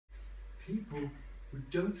people who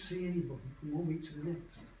don't see anybody from one week to the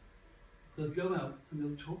next. They'll go out and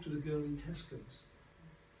they'll talk to the girl in Tesco's.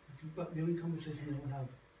 That's about the only conversation they'll have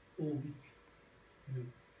all week. You know?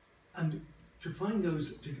 And to find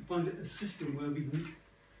a system where we can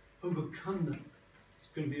overcome that, it's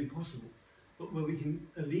going to be impossible. But where we can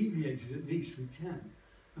alleviate it, at least we can.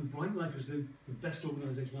 And Brightlife is the best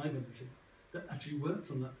organisation I've ever seen that actually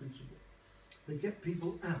works on that principle. They get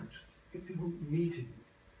people out, get people meeting.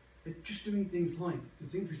 They're just doing things like the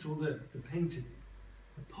things we saw there, the painting,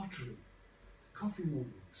 the pottery, the coffee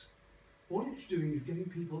mornings. All it's doing is getting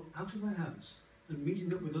people out of their house and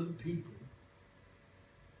meeting up with other people,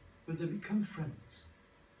 but they become friends.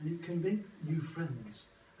 And you can make new friends.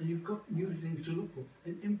 And you've got new things to look for,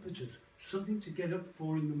 an impetus, something to get up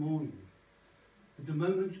for in the morning. At the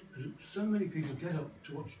moment, so many people get up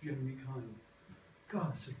to watch Jeremy Kyle.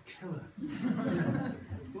 God, it's a killer.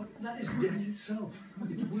 Well, that is death itself.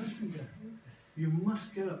 It's worse than death. You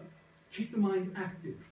must get up, keep the mind active,